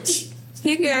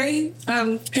 Hey, Gary.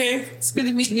 Hey, It's good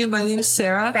to meet you. My name is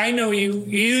Sarah. I know you.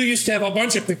 You used to have a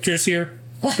bunch of pictures here.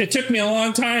 It took me a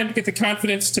long time to get the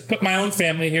confidence to put my own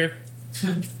family here.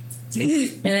 And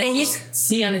then you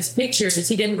see on his pictures,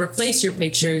 he didn't replace your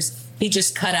pictures. He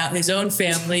just cut out his own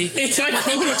family. It's like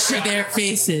for Photoshop. their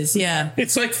faces. Yeah.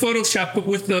 It's like Photoshop, but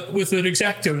with an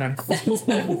X-Acto knife.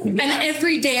 And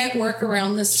every day at work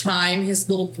around this time, his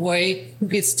little boy who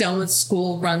gets done with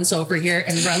school runs over here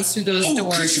and runs through those Could you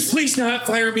doors. please not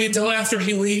fire me until after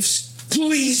he leaves?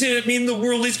 Please, I mean, the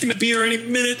world is going to be here any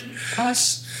minute.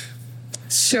 Us.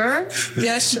 Sure?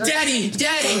 Yes, sure. Daddy.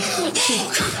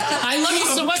 I love you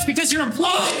so much because you're a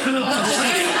blog. Oh,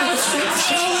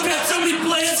 we've got so many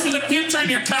plans for the future in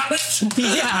your college.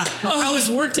 Yeah. How was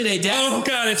work today, Dad? Oh,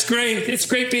 God, it's great. It's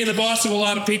great being the boss of a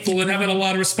lot of people and having a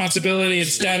lot of responsibility and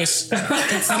status.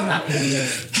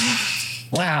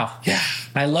 Wow. Yeah.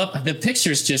 I love the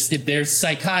pictures. They're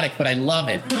psychotic, but I love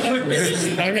it. Oh,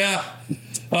 yeah.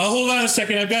 Hold on a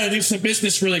second. I've got to do some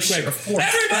business really quick.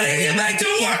 Everybody, get back to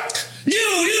work.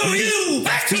 You,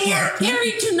 back to work.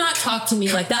 Gary, do not talk to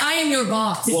me like that. I am your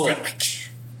boss.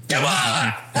 Come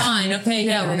on. Fine. Okay.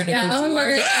 Yeah, we're gonna go.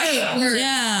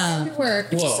 Yeah.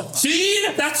 Work. Whoa. See,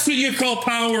 that's what you call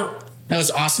power. That was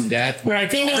awesome, Dad. All right,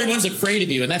 go home. Everyone's afraid of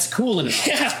you, and that's cool enough.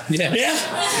 Yeah. Yeah.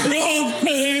 Go home.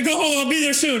 Go home. I'll be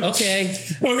there soon. Okay.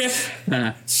 Okay.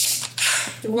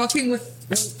 You're walking with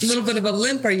a little bit of a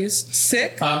limp. Are you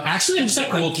sick? Actually, I'm just a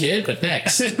cool kid, but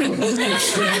thanks. Oh,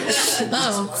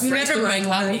 never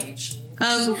mind.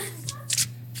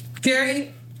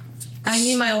 Gary, I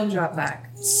need my own job back.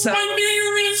 So, I knew you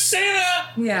were going to say that.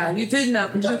 yeah, you did know.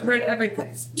 You heard everything.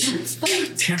 I'm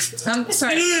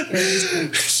sorry.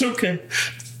 It's okay.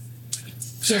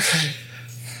 It's okay.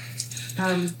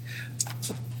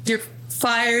 You're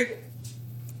fired,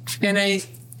 and I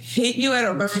hate you. I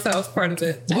don't remember if that was part of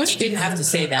it. What? You didn't have to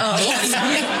say that.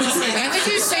 Why did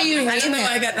you say you hate me?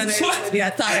 I got that idea. I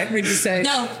thought I heard you say.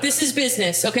 No, this is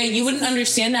business, okay? You wouldn't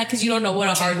understand that because you don't know what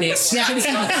a hard day is.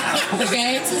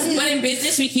 Okay? But in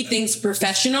business, we keep things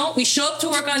professional. We show up to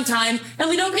work on time, and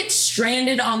we don't get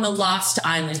stranded on the Lost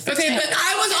Island. Okay, but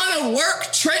I was on a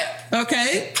work trip.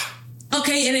 Okay.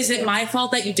 Okay, and is it my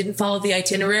fault that you didn't follow the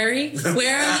itinerary?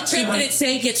 Where on the trip did it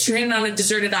say get stranded on a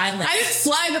deserted island? I didn't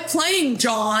fly the plane,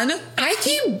 John. I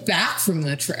came back from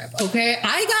the trip, okay?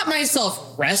 I got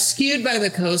myself rescued by the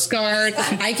Coast Guard.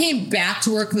 I came back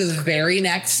to work the very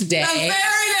next day. The very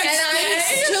next and day?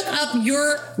 I took up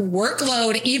your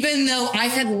workload, even though I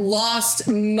had lost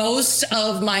most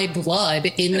of my blood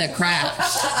in the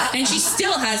crash. And she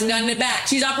still hasn't gotten it back.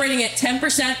 She's operating at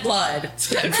 10% blood.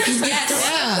 Yes.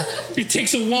 Yeah. It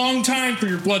takes a long time for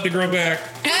your blood to grow back.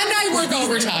 And I work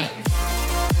overtime.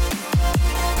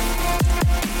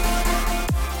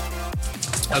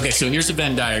 Okay, so here's a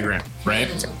Venn diagram, right?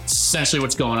 Essentially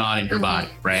what's going on in your body,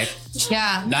 right?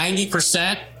 Yeah.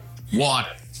 90% water,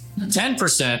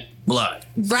 10% blood.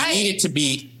 Right. You need it to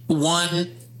be one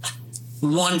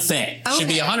thing. It should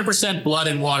be 100% blood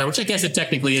and water, which I guess it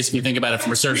technically is if you think about it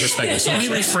from a certain perspective. So let me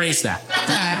rephrase that.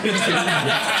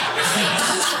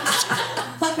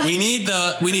 We need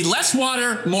less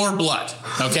water, more blood.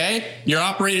 Okay? You're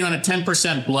operating on a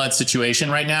 10% blood situation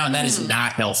right now, and that is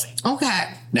not healthy.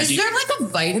 Okay. Now, Is there like a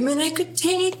vitamin I could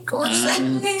take or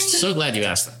something? So glad you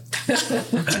asked that.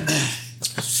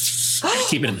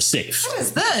 Keep it in the safe. What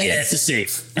is this? Yeah, it's a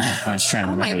safe. I was trying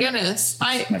to Oh my remember. goodness.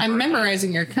 I'm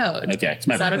memorizing your code. Okay. It's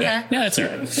my Is that bad. okay? Yeah, that's all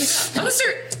right.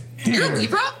 You're a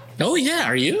Libra? Oh, yeah.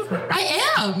 Are you? I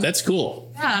am. That's cool.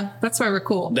 Yeah, that's why we're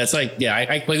cool. That's like, yeah. I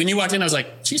like when you walked in, I was like,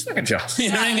 she's fucking chill. You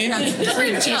know what I mean?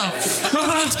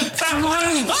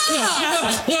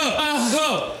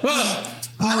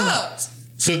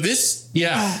 So this,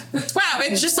 yeah. Wow,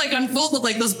 it's just like unfolded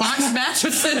like those box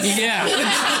mattresses. Yeah.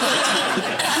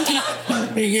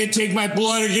 You gonna take my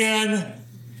blood again?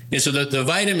 Yeah, so the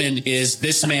vitamin is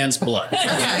this man's blood.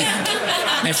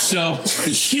 And so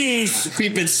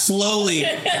we've been slowly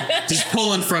just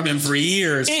pulling from him for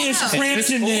years. It is cramped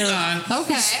in Hold there. on.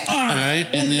 Okay. All right,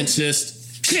 and it's just...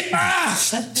 Okay.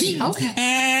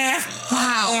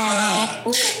 Wow.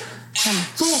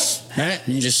 All right,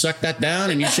 you just suck that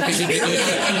down and you should be good.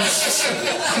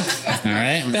 All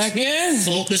right. Back in.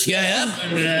 Float this guy up.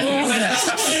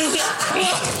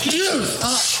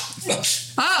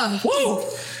 Whoa.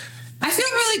 I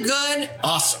feel really good.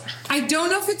 Awesome. I don't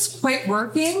know if it's quite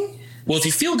working. Well, if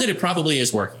you feel good, it probably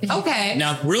is working. Okay.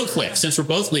 Now, real quick, since we're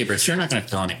both Libras, you're not going to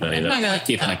tell anybody that not gonna-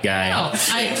 keeping a guy. No,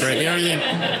 Right, you know what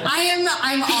I mean?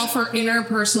 I'm all for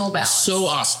interpersonal balance. So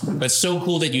awesome. That's so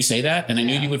cool that you say that. And I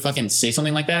knew you would fucking say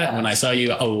something like that when I saw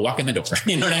you walk in the door.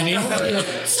 You know what I mean?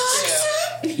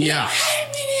 Yeah. I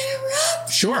didn't mean to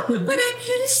interrupt, Sure. but I'm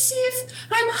here to see if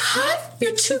I'm hot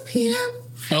for 2 p.m.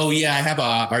 Oh, yeah. I have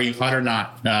Are You Hot or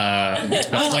Not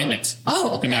appointment.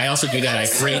 Oh. I mean, I also do that. I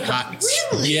rate hot.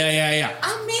 Really? Yeah.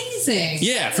 Amazing.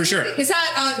 Yeah, for sure. Is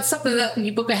that something that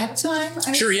you book ahead of time?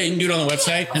 Sure, yeah, you can do it on the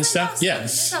website and stuff. Yeah.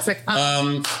 Perfect.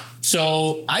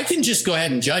 So I can just go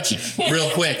ahead and judge you real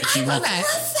quick if you want. Okay.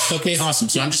 Okay, awesome.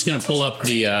 So I'm just going to pull up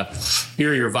the here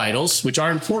are your vitals, which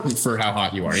are important for how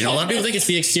hot you are. You know, a lot of people think it's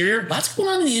the exterior. Lots going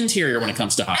on in the interior when it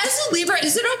comes to hot. As a Libra,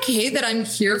 is it okay that I'm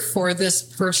here for this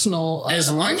personal?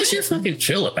 As long as you're fucking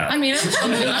chill about it. I mean,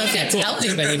 okay, tell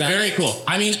anybody about it. Very cool.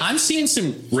 I mean, I'm seeing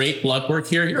some great blood work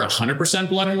here. You're 100%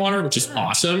 blood and water, which is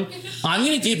awesome. I'm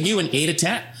going to give you an 8 out of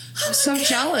 10. I'm so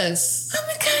jealous. Oh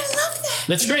my God, I love that.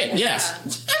 That's great. Yes. I'm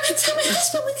going to tell my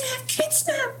husband we can have kids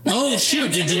now. Oh,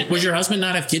 shoot. Would your husband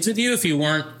not have kids with you if you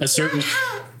weren't a certain...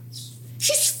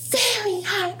 He's very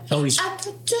hot. Oh, he's... A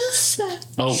producer.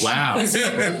 Oh, wow. And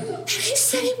he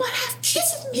said he would have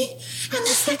kids with me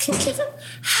unless I can give him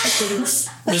happiness.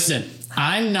 Listen,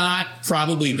 I'm not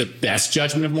probably the best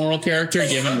judgment of moral character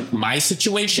given my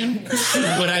situation,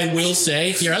 but I will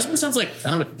say your husband sounds like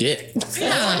kind of a dick. That's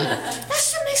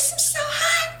what makes him so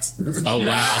hot. Oh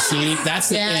wow! See, that's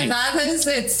the thing. That is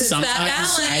it's that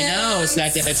balance. I know it's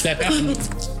that balance.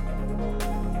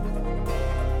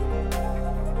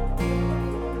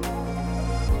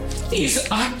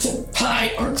 These octopi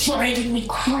are driving me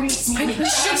crazy. I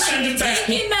should send it back.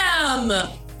 Hey, ma'am.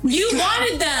 You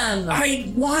wanted them.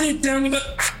 I wanted them,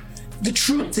 but the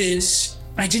truth is,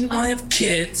 I didn't want to have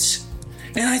kids,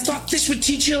 and I thought this would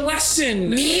teach you a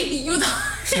lesson. Me?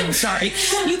 I'm sorry.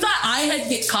 You thought I had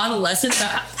get caught a lesson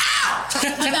about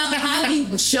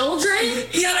having children?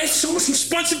 Yeah, it's so much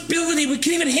responsibility. We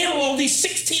can't even handle all these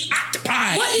 16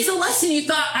 octopi. What is a lesson you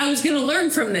thought I was going to learn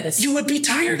from this? You would be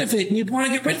tired of it, and you'd want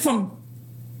to get rid of them.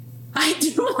 I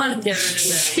do want to get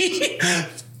rid of them.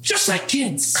 Just like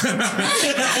kids.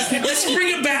 Let's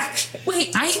bring it back.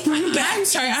 Wait, I'm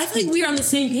sorry. I think we were on the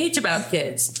same page about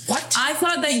kids. What? I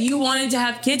thought that you wanted to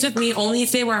have kids with me only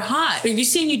if they were hot. Are you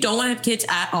saying you don't want to have kids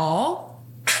at all?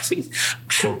 I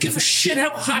don't give a shit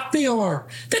how hot they are.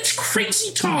 That's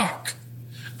crazy talk.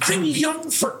 I'm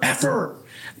young forever.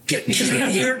 Get me out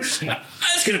of here. I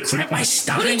was going to cramp my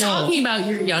stomach. What are you talking about?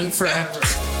 You're young forever.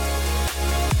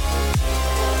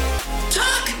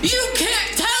 Tuck, you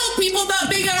can't tell people about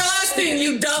being everlasting,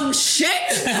 you dumb shit.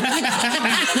 You've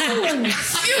been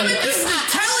just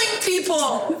telling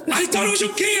people. I thought it was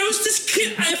okay. I was this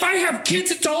kid. If I have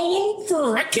kids, it's all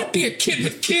over. I can't be a kid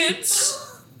with kids.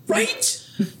 Right?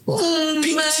 Oh my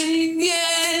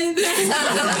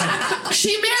God.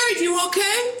 She married you,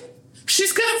 okay?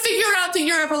 She's gonna figure out that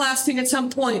you're everlasting at some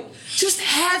point. Just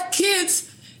have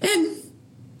kids and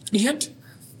I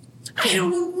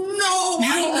don't know.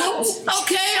 You don't know?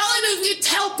 Okay, all I know is you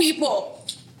tell people.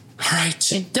 All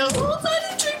right. And don't let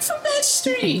her drink from that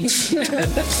stream.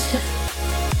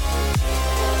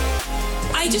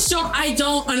 I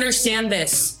don't understand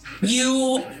this.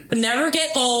 You never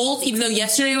get old, even though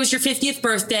yesterday was your 50th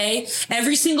birthday.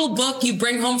 Every single book you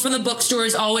bring home from the bookstore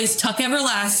is always Tuck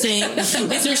Everlasting.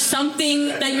 Is there something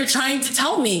that you're trying to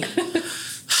tell me?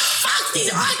 Fuck,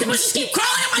 these octopuses keep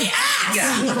crawling on my ass.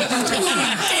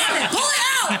 Damn it, pull it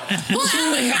out.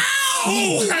 Pull it out.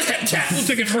 Ow. Not that tap. Looks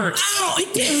like it hurts. Ow,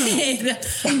 it did.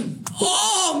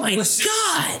 Oh my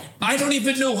God. I don't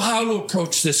even know how to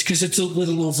approach this because it's a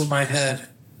little over my head.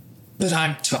 But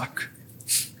I'm Tuck.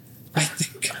 I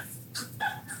think.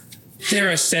 There,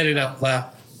 I said it out loud.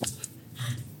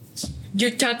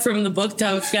 You're Tuck from the book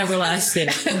Tuck Everlasting.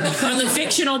 From the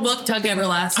fictional book Tuck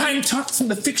Everlasting. I'm Tuck from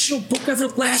the fictional book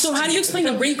Everlasting. So how do you explain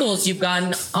the wrinkles you've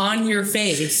gotten on your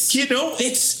face? You know,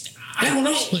 I don't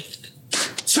know.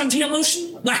 suntan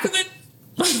lotion? Lack of it?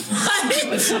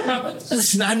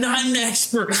 Listen, I'm not an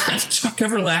expert. I'm Chuck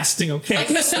Everlasting, okay?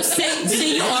 So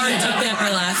say you are Chuck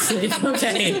Everlasting,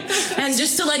 okay? And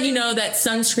just to let you know that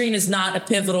sunscreen is not a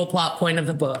pivotal plot point of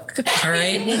the book, all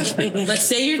right? Let's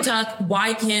say you're Chuck.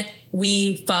 Why can't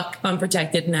we fuck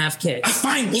unprotected and have kids?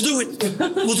 Fine, we'll do it.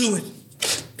 We'll do it.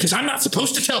 Because I'm not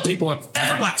supposed to tell people I'm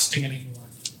everlasting anymore.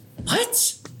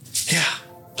 What? Yeah.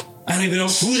 I don't even know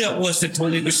who that was that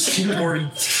told me it was so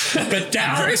important. But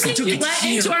that person you let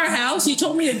into our house, you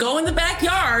told me to go in the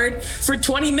backyard for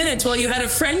 20 minutes while you had a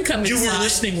friend come inside. You were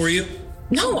listening, were you?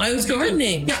 No, I was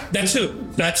gardening. Yeah, that too.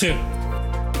 That too.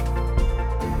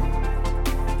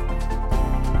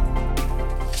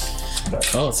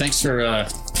 Oh, thanks for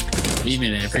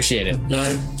evening. I appreciate it.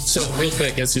 So real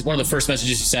quick, it's one of the first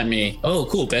messages you sent me. Oh,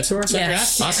 cool. Bed sores?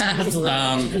 Yes. Awesome.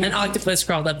 An octopus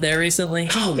crawled up there recently.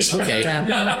 Oh, okay.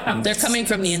 Yeah. They're coming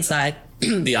from the inside.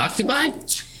 The octopi?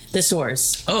 The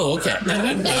sores. Oh, okay.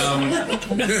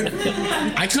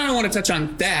 I kind of want to touch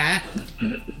on that,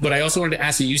 but I also wanted to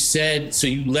ask you said, so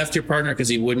you left your partner because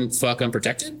he wouldn't fuck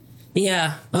unprotected?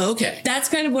 Yeah. Oh, okay. That's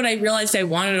kind of what I realized I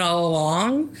wanted all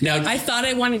along. Now, I thought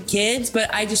I wanted kids, but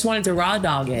I just wanted to raw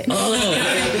dog it. Oh.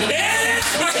 Yes!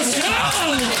 Let's go!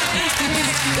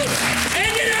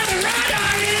 And you know the raw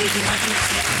dogging!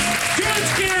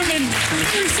 George Garriman,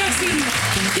 Mary Sexton,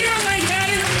 Carol Lake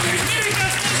Hatter, there's Mary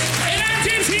Dustin, and I'm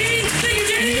James Heaney. Thank you,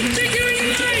 James. Thank you, and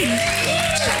good night.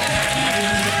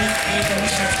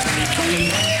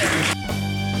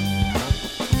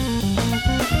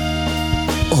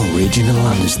 Original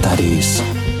Understudies.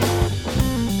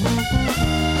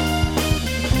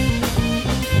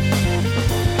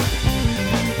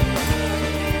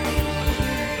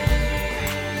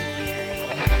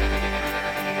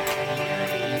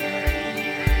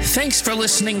 Thanks for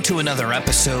listening to another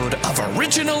episode of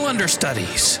Original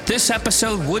Understudies. This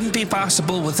episode wouldn't be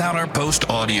possible without our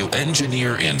post-audio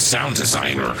engineer and sound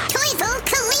designer, Toivo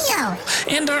Kaleo,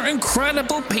 and our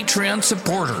incredible Patreon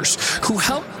supporters who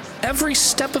help every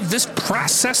step of this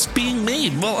process being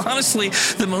made. Well, honestly,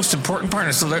 the most important part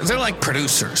is they're like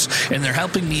producers, and they're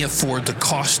helping me afford the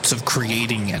costs of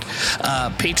creating it.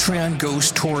 Patreon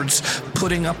goes towards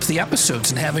putting up the episodes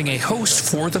and having a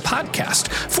host for the podcast,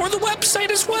 for the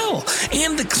website as well,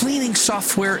 and the cleaning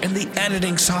software and the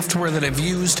editing software that I've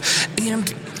used,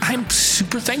 and I'm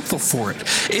super thankful for it.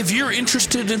 If you're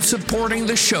interested in supporting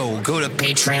the show, go to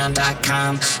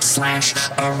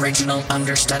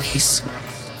patreon.com/originalunderstudies.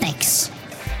 Thanks.